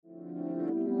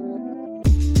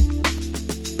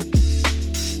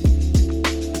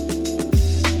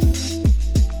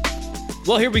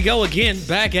Well, here we go again,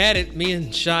 back at it. Me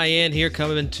and Cheyenne here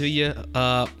coming to you.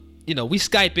 We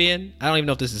Skype in. I don't even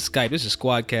know if this is Skype. This is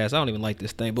Squadcast. I don't even like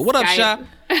this thing. But what up, Shy?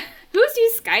 Who's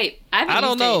used Skype? I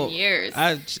don't know. It in years.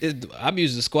 I'm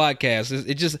using the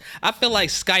Squadcast. I feel like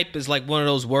Skype is like one of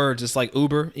those words. It's like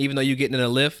Uber, even though you're getting in a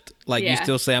lift. Like you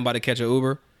still say I'm about to catch an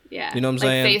Uber. Yeah. You know what I'm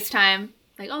saying? Like FaceTime.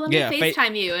 Like, let me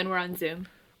FaceTime you, and we're on Zoom.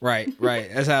 Right.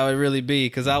 That's how it really be.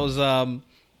 Because I was,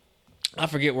 I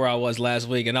forget where I was last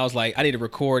week, and I was like, I need to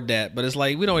record that. But it's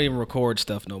like, we don't even record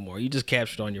stuff no more. You just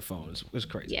capture it on your phone. It's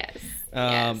crazy.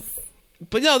 Yes.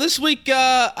 But this week,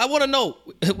 I want to know,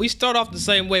 we start off the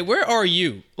same way. Where are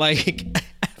you? Like,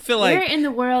 I feel like. Where in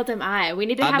the world am I? We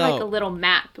need to have like a little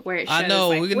map where it shows. I know.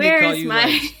 Like, we're going to call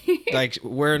you like,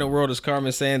 where in the world is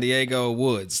Carmen Sandiego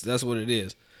Woods? That's what it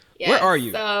is. Yes, where are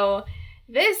you? So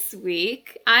this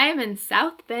week, I'm in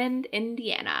South Bend,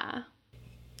 Indiana.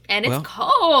 And it's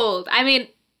cold. I mean,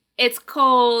 it's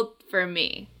cold for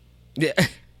me. Yeah.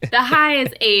 The high is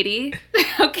 80.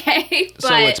 Okay. But,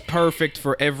 so it's perfect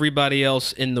for everybody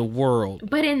else in the world.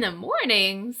 But in the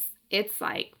mornings, it's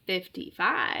like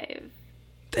 55.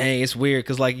 Dang, it's weird.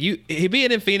 Because like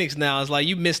being in Phoenix now, it's like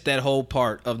you missed that whole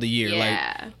part of the year.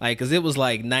 Yeah. Like, because it was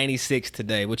like 96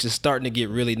 today, which is starting to get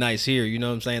really nice here. You know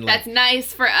what I'm saying? Like, that's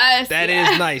nice for us. That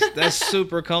is nice. That's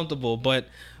super comfortable. But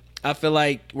I feel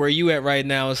like where you at right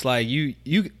now, it's like you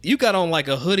got on like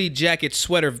a hoodie, jacket,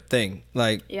 sweater thing.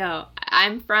 Like, yo,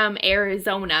 I'm from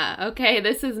Arizona. Okay,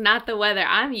 this is not the weather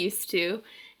I'm used to.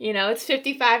 You know, it's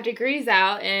 55 degrees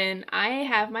out, and I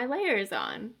have my layers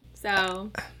on.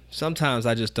 So sometimes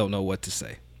I just don't know what to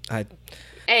say.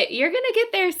 Hey, you're gonna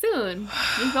get there soon.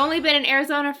 You've only been in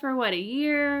Arizona for what, a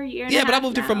year and a half? Yeah, but I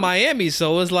moved here from Miami,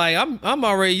 so it's like I'm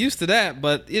already used to that.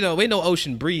 But we ain't no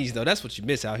ocean breeze though. That's what you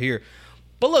miss out here.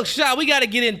 But look, Shy, we got to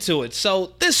get into it.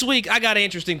 So this week I got an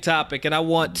interesting topic, and I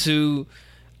want to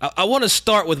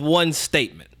start with one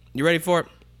statement. You ready for it?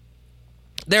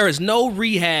 There is no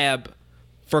rehab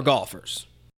for golfers.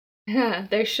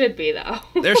 There should be, though.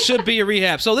 There should be a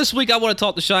rehab. So this week I want to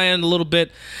talk to Cheyenne a little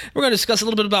bit. We're going to discuss a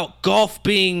little bit about golf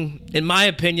being, in my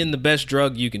opinion, the best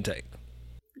drug you can take.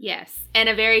 Yes, and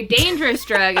a very dangerous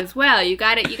drug as well. You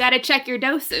got to check your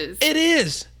doses. It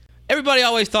is. Everybody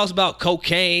always talks about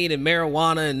cocaine and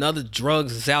marijuana and other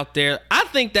drugs that's out there. I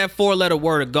think that 4-letter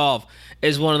word of golf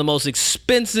is one of the most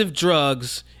expensive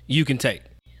drugs you can take.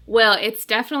 Well, it's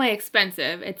definitely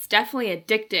expensive. It's definitely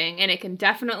addicting, and it can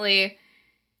definitely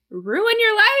ruin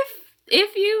your life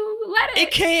if you let it.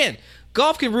 It can.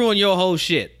 Golf can ruin your whole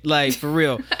shit. Like, for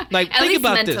real. Like, think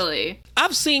about mentally. This.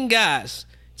 I've seen guys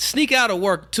sneak out of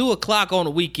work 2:00 on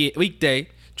a weekday,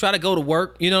 try to go to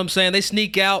work. You know what I'm saying? They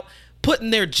sneak out,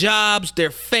 putting their jobs, their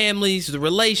families, the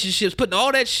relationships, putting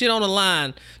all that shit on the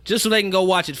line just so they can go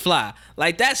watch it fly.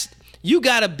 Like, you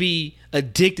gotta be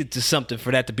addicted to something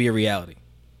for that to be a reality.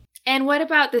 And what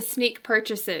about the sneak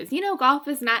purchases? You know, golf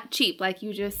is not cheap, like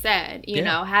you just said. You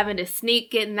know, having to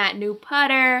sneak getting that new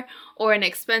putter or an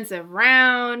expensive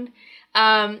round.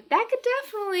 That could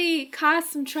definitely cause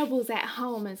some troubles at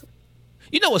home as well.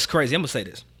 You know what's crazy? I'm gonna say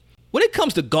this. When it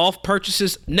comes to golf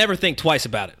purchases, never think twice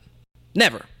about it.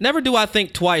 Never do I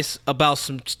think twice about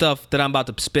some stuff that I'm about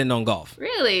to spend on golf.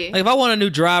 Really? Like if I want a new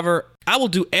driver, I will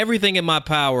do everything in my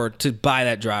power to buy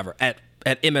that driver at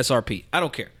MSRP. I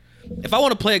don't care. If I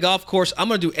want to play a golf course, I'm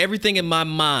going to do everything in my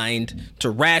mind to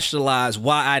rationalize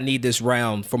why I need this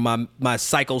round for my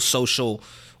psychosocial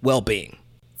well-being.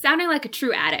 Sounding like a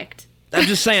true addict. I'm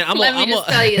just saying. Let me just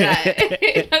tell you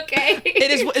that. Okay?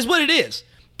 It's what it is.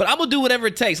 But I'm gonna do whatever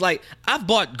it takes. Like I've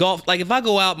bought golf. Like if I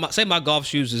go out, say my golf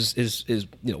shoes is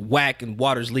whack and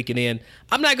water's leaking in,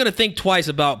 I'm not gonna think twice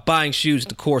about buying shoes at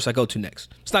the course I go to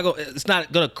next. It's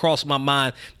not gonna cross my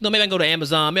mind. Maybe I can go to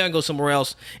Amazon. Maybe I can go somewhere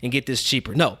else and get this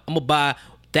cheaper. No, I'm gonna buy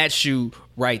that shoe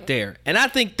right there. And I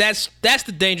think that's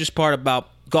the dangerous part about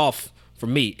golf for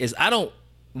me is I don't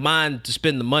mind to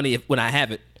spend the money when I have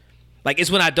it. Like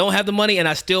it's when I don't have the money and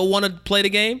I still want to play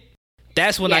the game.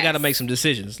 That's when I got to make some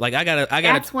decisions. Like I gotta.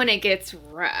 That's when it gets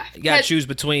rough. You got to choose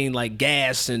between like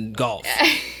gas and golf.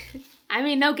 I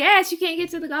mean, no gas, you can't get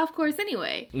to the golf course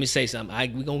anyway. Let me say something.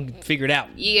 We're gonna figure it out.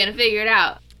 You're gonna figure it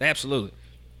out. Absolutely.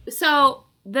 So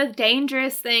the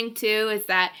dangerous thing too is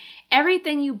that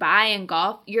everything you buy in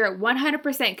golf, you're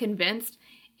 100% convinced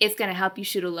it's going to help you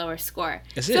shoot a lower score.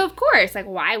 So of course, like,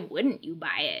 why wouldn't you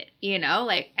buy it? You know,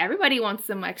 like everybody wants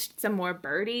some more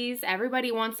birdies.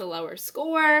 Everybody wants a lower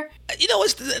score. You know,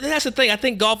 that's the thing. I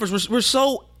think golfers, we're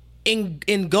so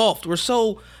engulfed. We're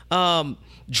so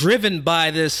driven by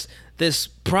this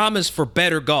promise for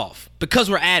better golf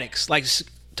because we're addicts. Like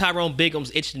Tyrone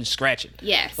Bigum's itching and scratching.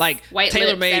 Yes. Like White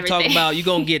TaylorMade talking about you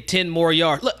gonna get 10 more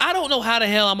yards. Look, I don't know how the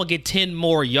hell I'm gonna get 10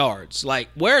 more yards. Like,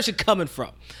 where is it coming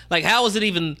from? Like, how is it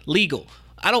even legal?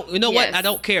 You know what? I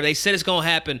don't care. They said it's gonna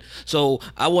happen, so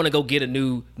I want to go get a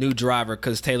new driver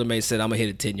because TaylorMade said I'm gonna hit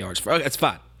it 10 yards. That's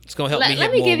fine. It's gonna help me hit more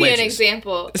wedges. Let me give you an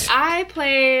example. I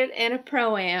played in a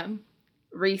Pro-Am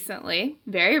recently,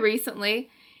 very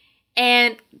recently,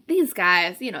 and these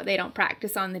guys, they don't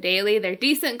practice on the daily. They're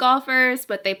decent golfers,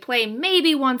 but they play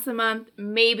maybe once a month,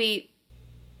 maybe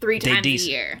 3 times a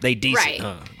year. They decent. Right.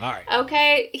 All right.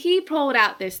 Okay. He pulled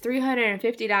out this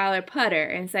 $350 putter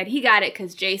and said he got it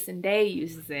because Jason Day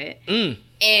uses it. And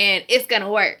it's going to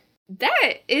work.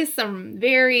 That is some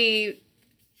very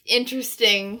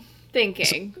interesting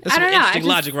thinking. That's some interesting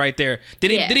logic right there.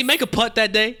 Did he make a putt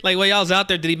that day? Like, while y'all was out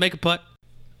there, did he make a putt?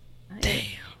 Damn.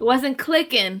 It wasn't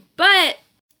clicking. But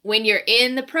when you're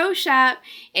in the pro shop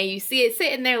and you see it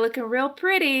sitting there looking real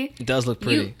pretty. It does look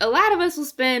pretty. A lot of us will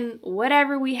spend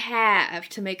whatever we have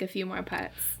to make a few more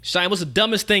putts. Shine, what's the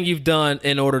dumbest thing you've done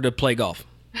in order to play golf?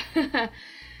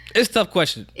 It's a tough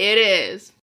question. It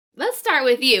is. Let's start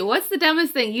with you. What's the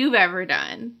dumbest thing you've ever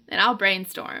done? And I'll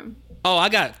brainstorm. Oh, I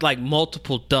got like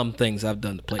multiple dumb things I've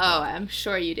done to play golf. Oh, I'm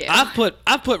sure you do. I've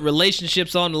put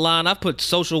relationships on the line. I've put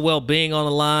social well-being on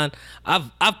the line.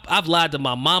 I've lied to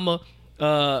my mama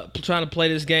trying to play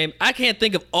this game. I can't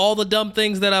think of all the dumb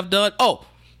things that I've done. Oh,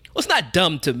 well, it's not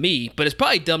dumb to me, but it's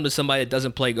probably dumb to somebody that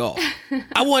doesn't play golf.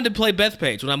 I wanted to play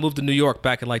Bethpage when I moved to New York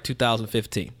back in like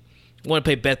 2015. I wanted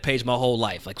to play Bethpage my whole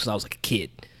life, like since I was like a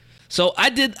kid. So I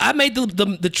made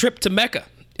the trip to Mecca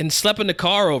and slept in the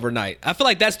car overnight. I feel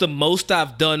like that's the most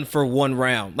I've done for one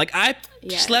round. Like I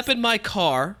slept in my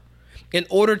car in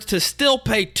order to still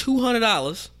pay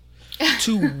 $200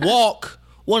 to walk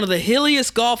one of the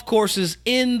hilliest golf courses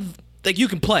that you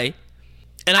can play.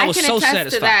 And I was so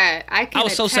satisfied. I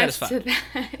was so satisfied. No,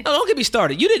 don't get me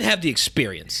started. You didn't have the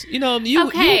experience. You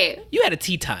had a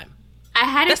tea time. I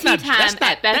had a tea time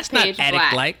at Bethpage. That's not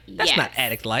addict-like. That's not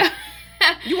addict-like.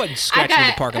 You wasn't scratching in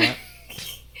the parking lot.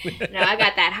 No, I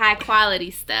got that high quality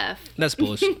stuff. That's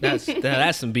bullshit. That's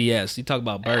some BS. You talk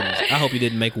about birdies. I hope you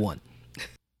didn't make one.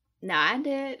 No, I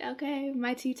did. Okay,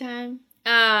 my tea time.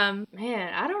 Man,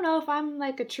 I don't know if I'm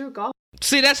like a true golfer.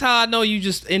 See, that's how I know you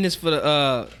just in this for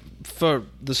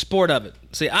the sport of it.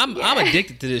 See, I'm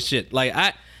addicted to this shit. Like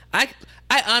I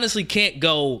honestly can't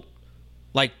go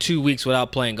like 2 weeks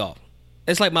without playing golf.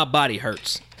 It's like my body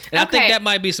hurts. And I think that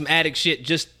might be some addict shit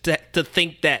just to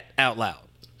think that out loud.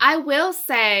 I will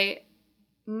say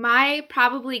my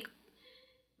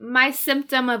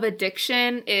symptom of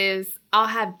addiction is I'll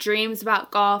have dreams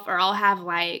about golf, or I'll have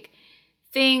like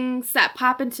things that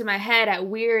pop into my head at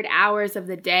weird hours of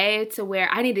the day to where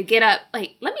I need to get up.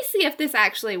 Like, let me see if this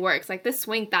actually works. Like this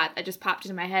swing thought that just popped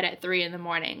into my head at 3 a.m.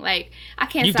 Like I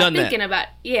can't stop thinking about.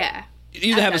 Yeah.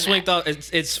 You have a swing thought.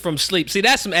 It's from sleep. See,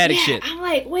 that's some addict shit. I'm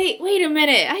like, wait a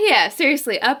minute. Yeah,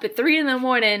 seriously, up at 3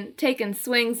 a.m. taking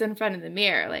swings in front of the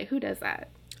mirror. Like, who does that?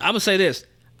 I'm gonna say this.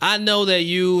 I know that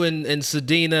you and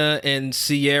Sedina and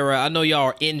Sierra, I know y'all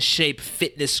are in shape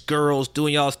fitness girls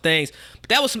doing y'all's things. But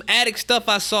that was some addict stuff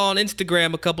I saw on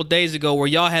Instagram a couple days ago where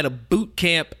y'all had a boot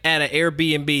camp at an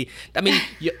Airbnb. I mean,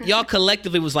 y'all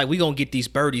collectively was like, we gonna get these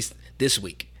birdies this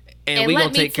week, and we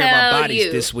gonna take care of our bodies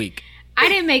this week. I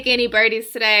didn't make any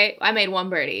birdies today. I made one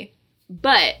birdie.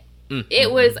 But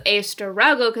it was a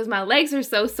struggle because my legs are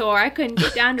so sore. I couldn't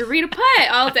get down to read a putt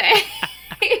all day.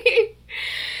 See,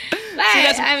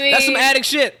 that's some addict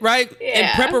shit, right?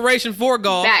 Yeah. In preparation for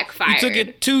golf, backfired. You took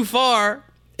it too far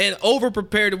and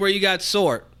over-prepared to where you got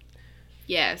sore.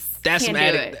 Yes. That's some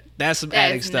addict. That's some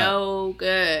addict stuff. No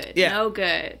good. Yeah. No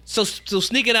good. So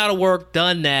sneaking out of work,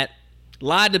 done that.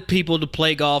 Lied to people to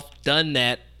play golf, done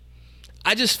that.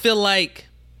 I just feel like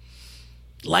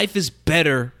life is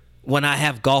better when I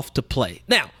have golf to play.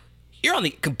 Now, you're on the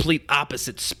complete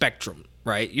opposite spectrum,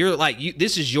 right? You're like,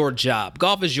 this is your job.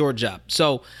 Golf is your job.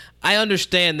 So I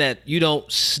understand that you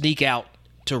don't sneak out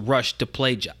to rush to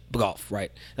play golf,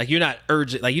 right? Like you're not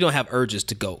urgent, like you don't have urges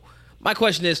to go. My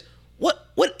question is,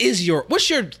 what's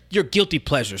your guilty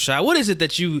pleasure, Shai? What is it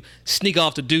that you sneak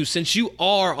off to do since you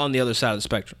are on the other side of the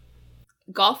spectrum?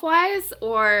 Golf wise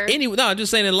or no, I'm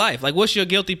just saying in life. Like, what's your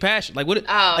guilty passion? Like,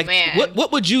 man,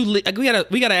 what would you like?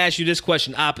 We gotta ask you this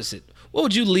question opposite. What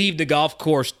would you leave the golf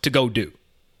course to go do?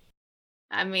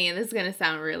 I mean, this is gonna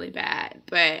sound really bad,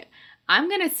 but I'm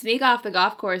gonna sneak off the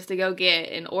golf course to go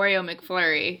get an Oreo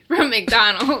McFlurry from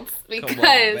McDonald's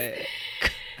because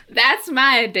that's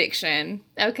my addiction.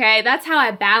 Okay, that's how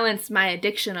I balance my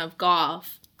addiction of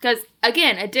golf. Because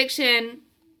again, addiction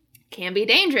can be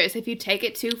dangerous if you take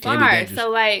it too far. So,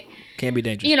 like, can be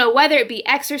dangerous. You know, whether it be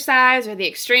exercise or the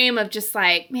extreme of just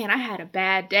like, man, I had a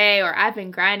bad day, or I've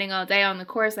been grinding all day on the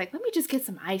course. Like, let me just get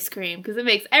some ice cream because it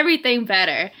makes everything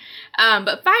better.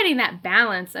 But finding that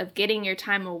balance of getting your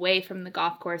time away from the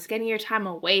golf course, getting your time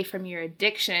away from your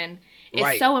addiction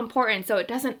is so important. So it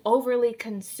doesn't overly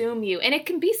consume you. And it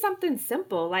can be something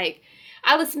simple. Like,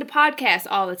 I listen to podcasts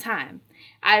all the time.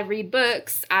 I read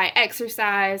books, I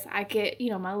exercise, I get,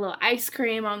 my little ice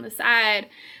cream on the side,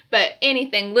 but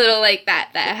anything little like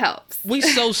that helps. We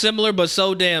so similar, but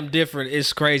so damn different.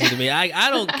 It's crazy to me. I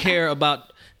don't care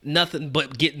about nothing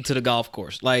but getting to the golf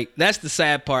course. Like, that's the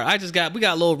sad part. We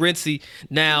got a little Rincey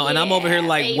now, and I'm over here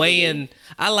like weighing.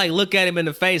 I like look at him in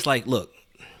the face like, look,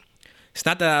 it's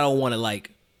not that I don't want to like,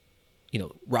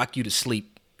 rock you to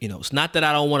sleep. It's not that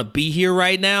I don't want to be here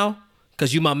right now.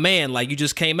 Because you my man, like, you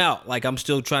just came out. Like, I'm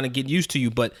still trying to get used to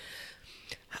you. But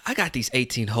I got these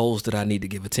 18 holes that I need to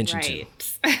give attention to.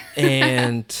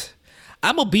 And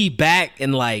I'm going to be back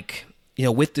in, like,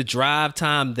 with the drive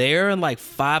time there in, like,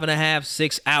 5.5,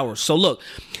 6 hours. So, look,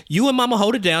 you and mama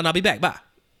hold it down. I'll be back. Bye.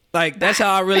 Like, that's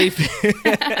how I really feel.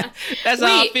 That's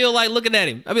how I feel like looking at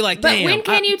him. I'll be like, damn. But when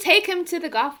can you take him to the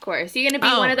golf course? You're going to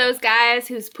be one of those guys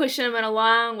who's pushing him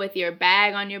along with your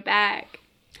bag on your back?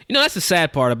 That's the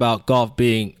sad part about golf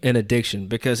being an addiction,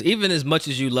 because even as much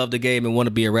as you love the game and want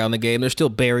to be around the game, there's still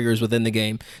barriers within the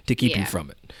game to keep you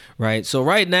from it, right? So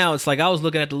right now, it's like I was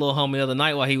looking at the little homie the other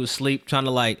night while he was asleep, trying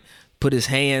to like put his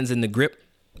hands in the grip.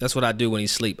 That's what I do when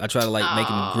he's asleep. I try to like make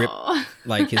him grip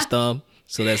like his thumb.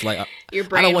 So that's like,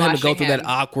 I don't want him to go through that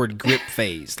awkward grip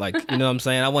phase. Like, you know what I'm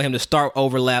saying? I want him to start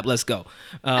overlap, let's go,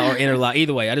 or interlock.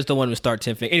 Either way, I just don't want him to start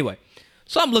 10 feet. Anyway,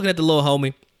 so I'm looking at the little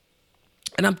homie.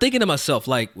 And I'm thinking to myself,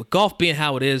 like, with golf being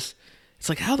how it is, it's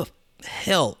like, how the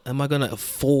hell am I going to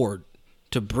afford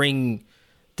to bring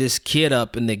this kid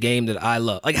up in the game that I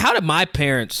love? Like, how did my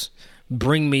parents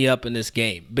bring me up in this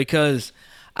game? Because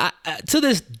to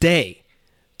this day,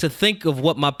 to think of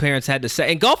what my parents had to say,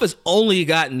 and golf has only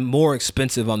gotten more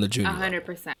expensive on the junior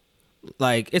 100%.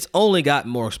 Like, it's only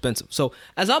gotten more expensive. So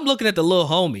as I'm looking at the little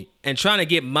homie and trying to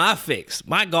get my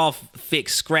golf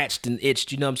fix scratched and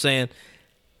itched, you know what I'm saying?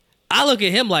 I look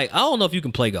at him like, I don't know if you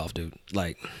can play golf, dude.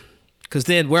 Like, because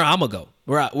then where I'm going to go?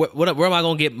 Where am I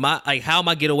going to get how am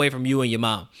I get away from you and your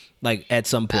mom? Like, at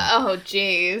some point. Oh,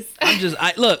 jeez.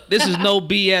 Look, this is no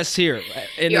BS here.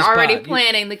 You're already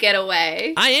planning the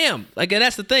getaway. I am. Like, and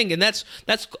that's the thing. And that's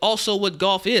also what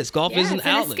golf is. Golf is an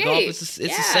outlet. Escape. Golf is a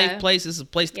safe place. It's a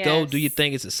place to go, do your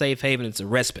thing. It's a safe haven. It's a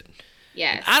respite.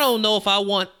 Yes. I don't know if I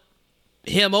want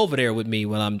him over there with me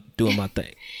when I'm doing my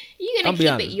thing. You're going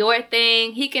to keep it your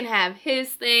thing. He can have his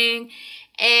thing.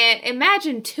 And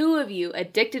imagine two of you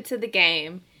addicted to the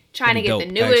game, trying to get the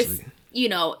newest,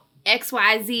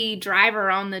 XYZ driver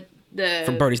on the...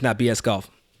 From Birdie's Not BS Golf.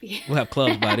 We'll have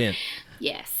clubs by then.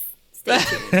 Yes. Stay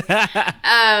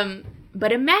tuned.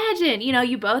 But imagine,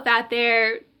 you both out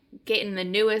there getting the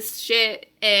newest shit,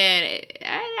 and it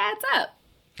adds up.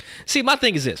 See, my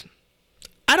thing is this.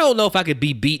 I don't know if I could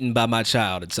be beaten by my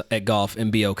child at golf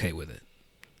and be okay with it.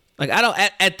 Like, I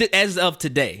don't, as of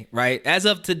today, right? As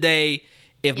of today,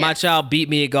 if my child beat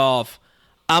me at golf,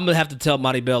 I'm going to have to tell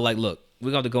Monty Bell, like, look,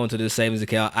 we're going to go into this savings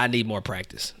account. I need more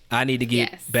practice. I need to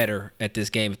get better at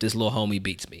this game if this little homie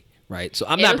beats me, right? So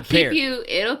I'm not prepared.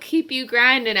 It'll keep you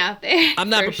grinding out there. I'm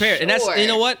not prepared. Sure. And that's, you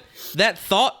know what? That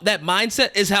thought, that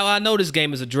mindset is how I know this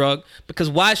game is a drug, because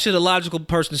why should a logical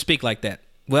person speak like that?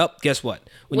 Well, guess what?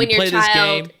 When you play this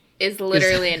game, is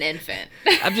literally an infant.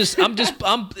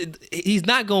 He's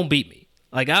not going to beat me.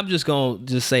 Like, I'm just going to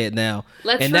just say it now.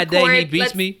 That day he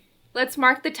beats me. Let's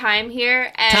mark the time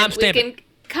here, and we can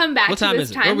come back to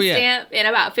this timestamp in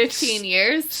about 15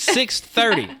 years.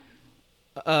 6:30.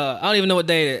 I don't even know what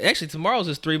day it is. Actually, tomorrow's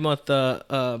his 3-month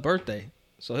birthday.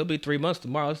 So he'll be 3 months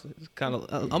tomorrow. It's kind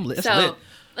of, I'm lit. So,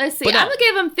 let's see. I'm going to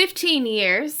give him 15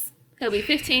 years. He'll be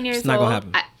 15 years old. It's not going to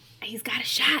happen. He's got a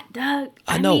shot, Doug.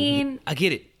 I know. I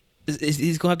get it.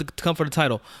 He's going to have to come for the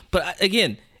title. But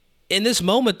again, in this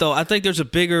moment, though, I think there's a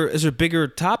bigger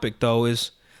topic, though,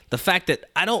 is the fact that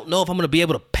I don't know if I'm going to be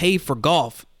able to pay for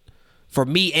golf for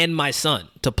me and my son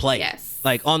to play. Yes.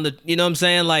 Like, on the, you know what I'm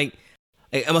saying? Like,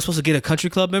 am I supposed to get a country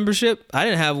club membership? I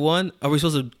didn't have one. Are we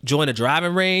supposed to join a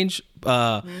driving range? You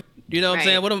know what I'm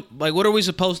saying? What are we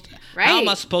supposed to, how am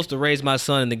I supposed to raise my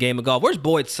son in the game of golf? Where's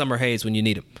Boyd Summer Hayes when you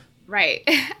need him? Right.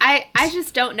 I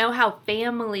just don't know how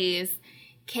families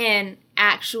can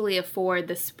actually afford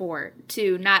the sport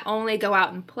to not only go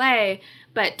out and play,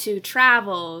 but to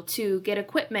travel, to get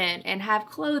equipment and have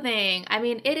clothing. I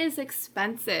mean, it is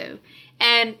expensive.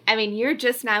 And I mean, you're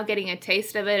just now getting a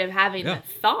taste of it, of having the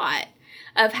thought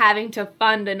of having to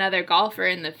fund another golfer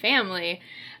in the family.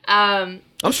 I'm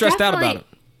stressed out about it.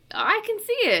 I can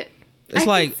see it. It's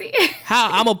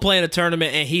how I'm gonna play in a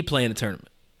tournament and he play in a tournament.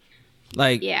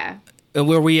 Like, yeah. And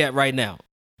where we at right now?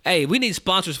 Hey, we need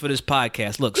sponsors for this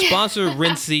podcast. Look, sponsor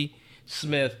Rincey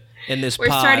Smith in this We're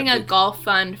starting a golf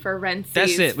fund for Rincey's.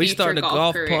 That's it. We starting a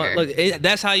golf fund. Look,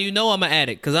 that's how you know I'm an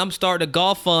addict, because I'm starting a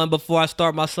golf fund before I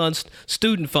start my son's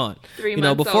student fund. 3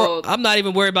 months old. I'm not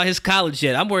even worried about his college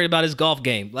yet. I'm worried about his golf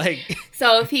game. Like,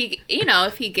 so if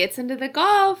he gets into the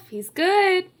golf, he's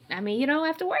good. I mean, you don't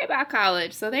have to worry about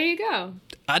college. So there you go.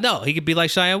 I know. He could be like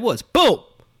Cheyenne Woods. Boom.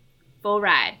 Full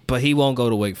ride. But he won't go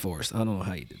to Wake Forest. I don't know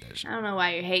how you did that shit. I don't know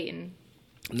why you're hating.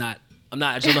 I'm not.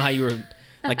 I just don't know how you were.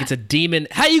 Like, it's a demon.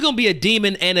 How you gonna be a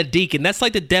demon and a deacon? That's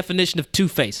like the definition of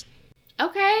Two-Face.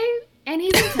 Okay. And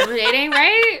he's intimidating,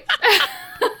 right?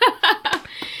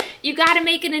 You gotta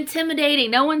make it intimidating.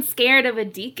 No one's scared of a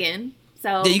deacon.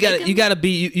 So yeah, you gotta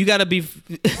be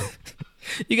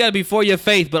for your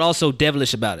faith, but also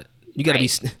devilish about it. You gotta be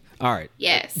all right.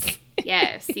 Yes.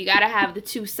 You gotta have the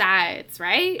two sides,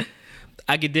 right?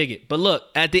 I can dig it. But look,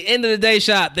 at the end of the day,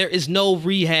 Shot, there is no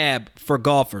rehab for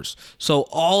golfers. So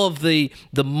all of the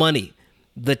money,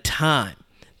 the time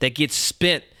that gets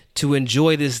spent to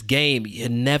enjoy this game, you're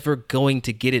never going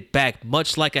to get it back,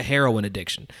 much like a heroin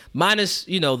addiction. Minus,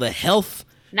 the health.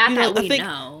 Not that we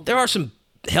know. There are some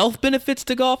health benefits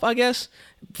to golf, I guess,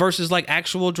 versus like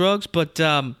actual drugs. But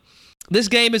this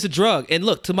game is a drug. And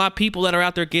look, to my people that are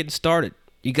out there getting started,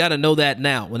 you got to know that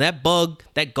now. When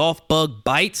that golf bug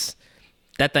bites,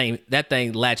 that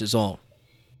thing latches on.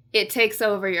 It takes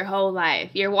over your whole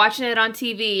life. You're watching it on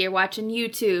TV. You're watching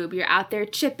YouTube. You're out there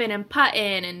chipping and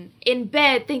putting and in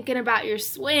bed thinking about your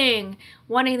swing,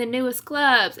 wanting the newest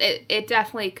clubs. It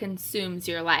definitely consumes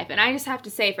your life. And I just have to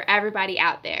say, for everybody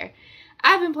out there,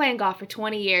 I've been playing golf for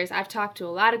 20 years. I've talked to a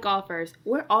lot of golfers.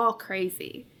 We're all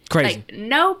crazy. Like,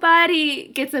 nobody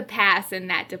gets a pass in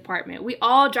that department. We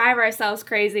all drive ourselves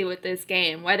crazy with this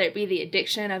game, whether it be the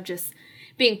addiction of just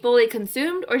being fully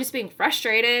consumed or just being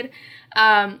frustrated,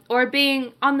 or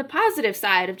being on the positive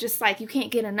side of just like you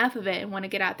can't get enough of it and want to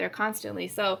get out there constantly.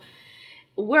 So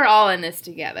we're all in this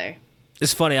together.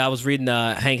 It's funny. I was reading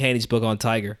Hank Haney's book on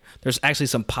Tiger. There's actually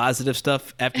some positive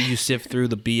stuff after you sift through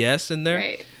the BS in there.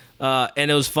 Right.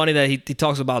 And it was funny that he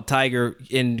talks about Tiger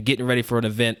in getting ready for an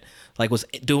event, like was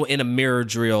doing in a mirror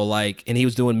drill, and he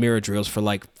was doing mirror drills for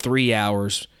like 3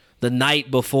 hours the night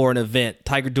before an event.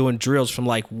 Tiger doing drills from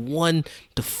like 1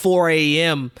 to 4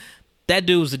 a.m. That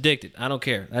dude was addicted. I don't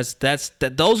care.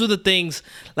 Those are the things.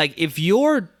 Like, if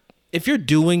you're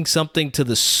doing something to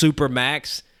the super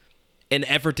max in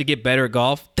effort to get better at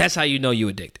golf, that's how you know you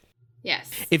addicted. Yes.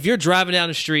 If you're driving down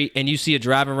the street and you see a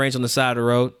driving range on the side of the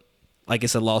road, like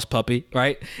it's a lost puppy,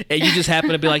 right? And you just happen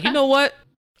to be like, you know what?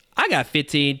 I got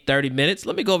 15, 30 minutes.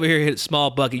 Let me go over here and hit a small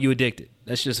bucket. You addicted.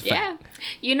 That's just a fact. Yeah.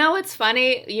 You know what's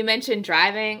funny? You mentioned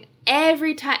driving.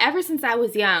 Every time, ever since I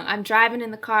was young, I'm driving in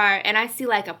the car and I see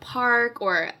like a park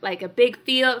or like a big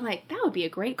field. I'm like, that would be a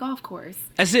great golf course.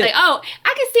 That's it. Like, oh,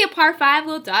 I can see a par 5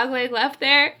 little dogleg left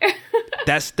there.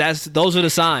 Those are the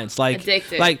signs. Like,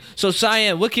 addicted. Like, so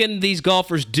Cheyenne, what can these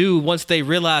golfers do once they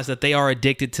realize that they are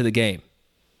addicted to the game?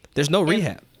 There's no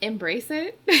rehab. Embrace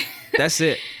it. That's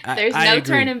it. There's no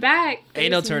turning back.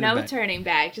 Ain't no turning back. No turning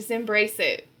back. Just embrace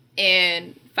it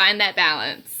and find that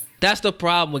balance. That's the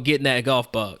problem with getting that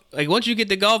golf bug. Like, once you get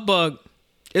the golf bug,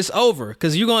 it's over,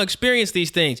 because you're going to experience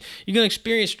these things. You're going to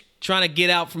experience trying to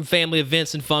get out from family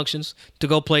events and functions to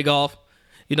go play golf.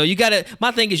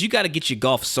 My thing is, you got to get your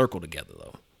golf circle together,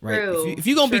 though. Right? True, if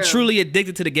you're going to be truly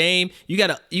addicted to the game, you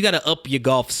gotta up your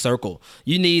golf circle.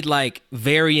 You need like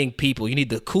varying people. You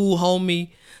need the cool homie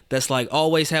that's like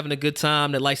always having a good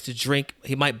time, that likes to drink.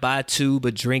 He might buy 2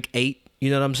 but drink 8.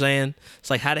 You know what I'm saying? It's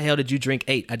like, how the hell did you drink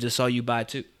 8? I just saw you buy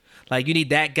 2. Like, you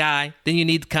need that guy. Then you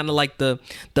need kind of like the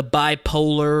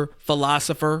bipolar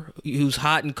philosopher who's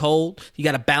hot and cold. You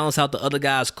got to balance out the other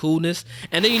guy's coolness.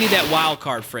 And then you need that wild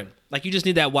card friend. Like, you just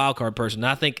need that wild card person. And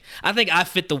I think I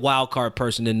fit the wild card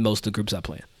person in most of the groups I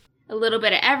play in. A little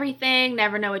bit of everything.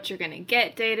 Never know what you're going to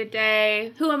get day to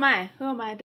day. Who am I?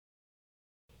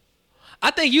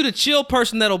 I think you the chill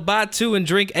person that'll buy 2 and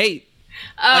drink 8.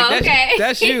 Oh, like okay.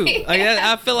 That's you. Like,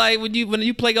 I feel like when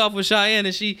you play golf with Cheyenne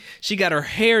and she got her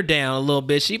hair down a little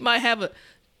bit, she might have a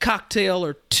cocktail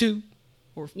or 2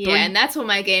 or 3. Yeah, and that's when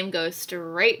my game goes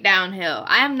straight downhill.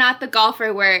 I am not the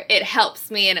golfer where it helps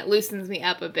me and it loosens me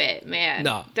up a bit, man.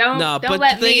 No, don't but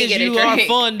let the thing me is, get a you drink. are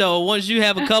fun though. Once you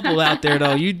have a couple out there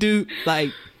though, you do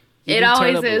like. It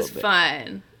always is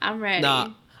fun. I'm ready.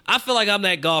 Nah, I feel like I'm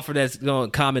that golfer that's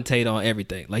going to commentate on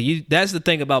everything. Like that's the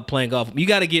thing about playing golf. You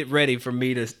got to get ready for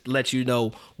me to let you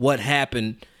know what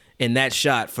happened in that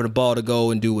shot for the ball to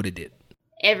go and do what it did.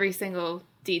 Every single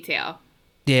detail.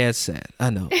 Yeah, it's sad. I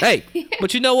know. Hey,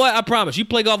 but you know what? I promise. You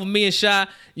play golf with me and Shy,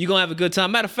 you're going to have a good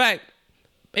time. Matter of fact,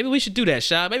 maybe we should do that,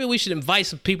 Shy. Maybe we should invite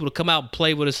some people to come out and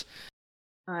play with us.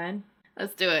 Fine.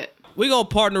 Let's do it. We're going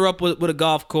to partner up with a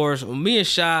golf course. Me and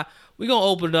Shy, we're going to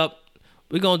open it up.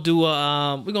 We're gonna do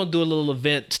a little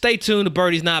event. Stay tuned to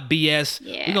Birdies Not BS.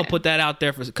 Yeah. We're gonna put that out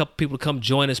there for a couple people to come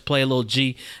join us, play a little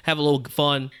G, have a little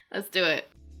fun. Let's do it.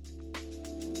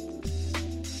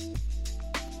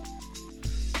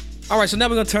 All right, so now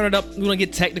we're gonna turn it up. We're gonna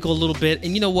get technical a little bit.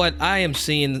 And you know what? I am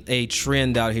seeing a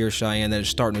trend out here, Cheyenne, that is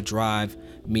starting to drive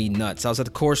me nuts. I was at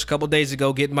the course a couple days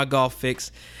ago getting my golf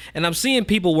fix, and I'm seeing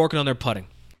people working on their putting.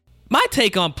 My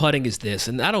take on putting is this,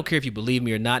 and I don't care if you believe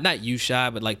me or not you, Shy,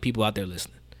 but like people out there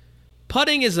listening.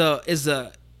 Putting is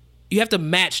you have to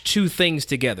match two things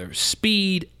together,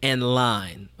 speed and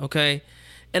line, okay?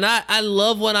 And I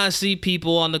love when I see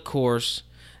people on the course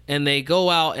and they go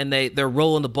out and they're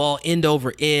rolling the ball end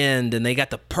over end and they got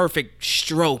the perfect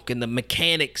stroke and the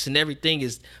mechanics and everything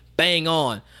is bang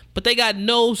on, but they got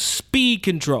no speed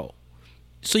control.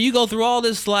 So you go through all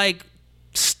this like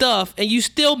stuff and you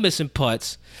still missing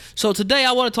putts. So today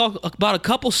I want to talk about a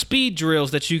couple speed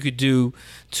drills that you could do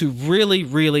to really,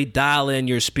 really dial in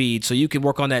your speed so you can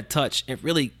work on that touch and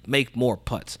really make more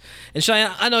putts. And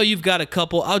Cheyenne, I know you've got a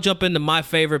couple. I'll jump into my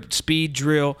favorite speed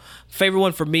drill. Favorite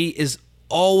one for me is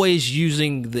always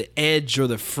using the edge or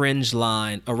the fringe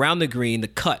line around the green, the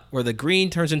cut, where the green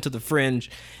turns into the fringe,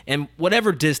 and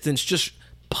whatever distance, just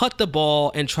putt the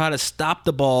ball and try to stop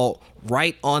the ball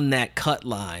right on that cut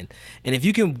line. And if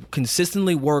you can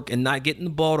consistently work and not getting the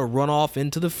ball to run off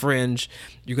into the fringe,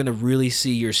 you're going to really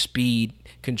see your speed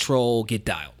control get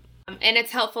dialed. And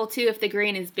it's helpful too if the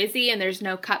green is busy and there's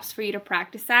no cups for you to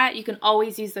practice at. You can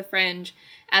always use the fringe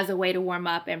as a way to warm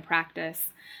up and practice.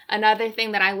 Another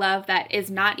thing that I love that is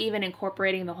not even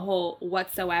incorporating the hole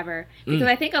whatsoever, because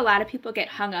I think a lot of people get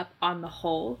hung up on the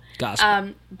hole.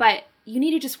 But you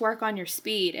need to just work on your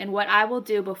speed. And what I will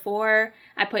do before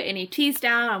I put any tees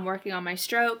down, I'm working on my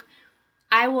stroke,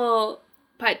 I will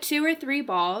put 2 or 3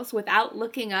 balls without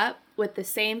looking up with the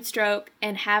same stroke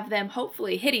and have them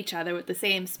hopefully hit each other with the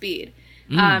same speed.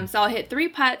 So I'll hit 3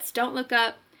 putts, don't look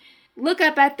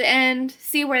up at the end,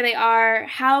 see where they are,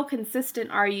 how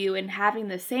consistent are you in having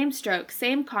the same stroke,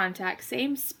 same contact,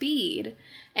 same speed.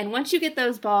 And once you get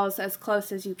those balls as close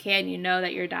as you can, you know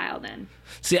that you're dialed in.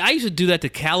 See, I used to do that to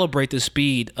calibrate the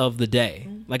speed of the day.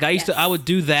 Like I would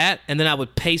do that, and then I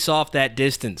would pace off that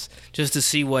distance just to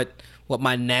see what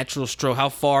my natural stroke, how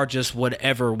far just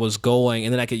whatever was going,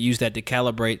 and then I could use that to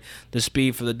calibrate the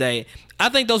speed for the day. I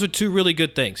think those are 2 really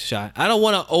good things, Shy. I don't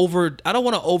want to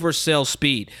oversell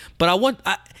speed, but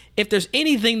if there's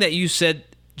anything that you said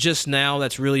just now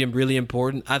that's really, really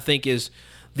important, I think is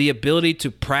the ability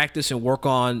to practice and work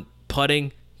on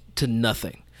putting to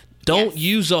nothing. Don't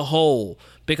use a hole,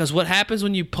 because what happens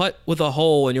when you putt with a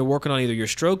hole and you're working on either your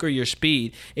stroke or your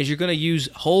speed is you're going to use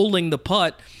holding the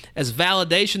putt as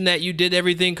validation that you did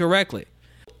everything correctly.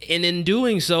 And in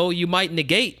doing so, you might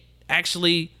negate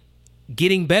actually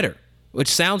getting better, which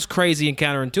sounds crazy and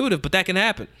counterintuitive, but that can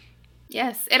happen.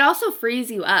 Yes, it also frees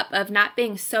you up of not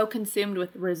being so consumed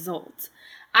with results.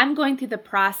 I'm going through the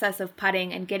process of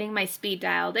putting and getting my speed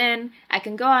dialed in. I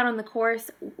can go out on the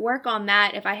course, work on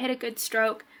that. If I hit a good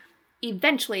stroke,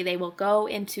 eventually they will go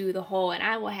into the hole and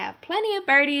I will have plenty of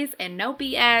birdies and no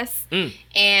BS.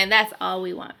 And that's all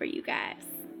we want for you guys.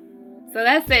 So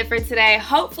that's it for today.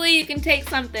 Hopefully you can take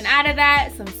something out of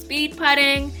that, some speed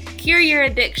putting, cure your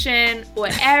addiction,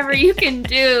 whatever you can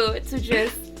do to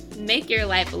just make your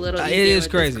life a little easier. It is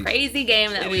crazy. This crazy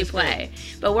game that we play.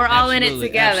 But we're all in it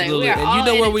together. Absolutely. We are all you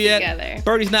know in where it we together. at?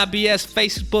 Birdies Not BS,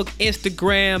 Facebook,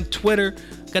 Instagram, Twitter.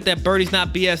 Got that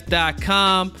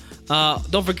birdiesnotbs.com.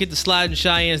 Don't forget to slide in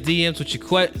Cheyenne's DMs with your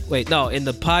in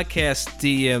the podcast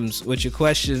DMs with your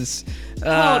questions. Hold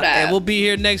up. And we'll be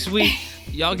here next week.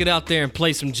 Y'all get out there and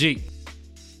play some G.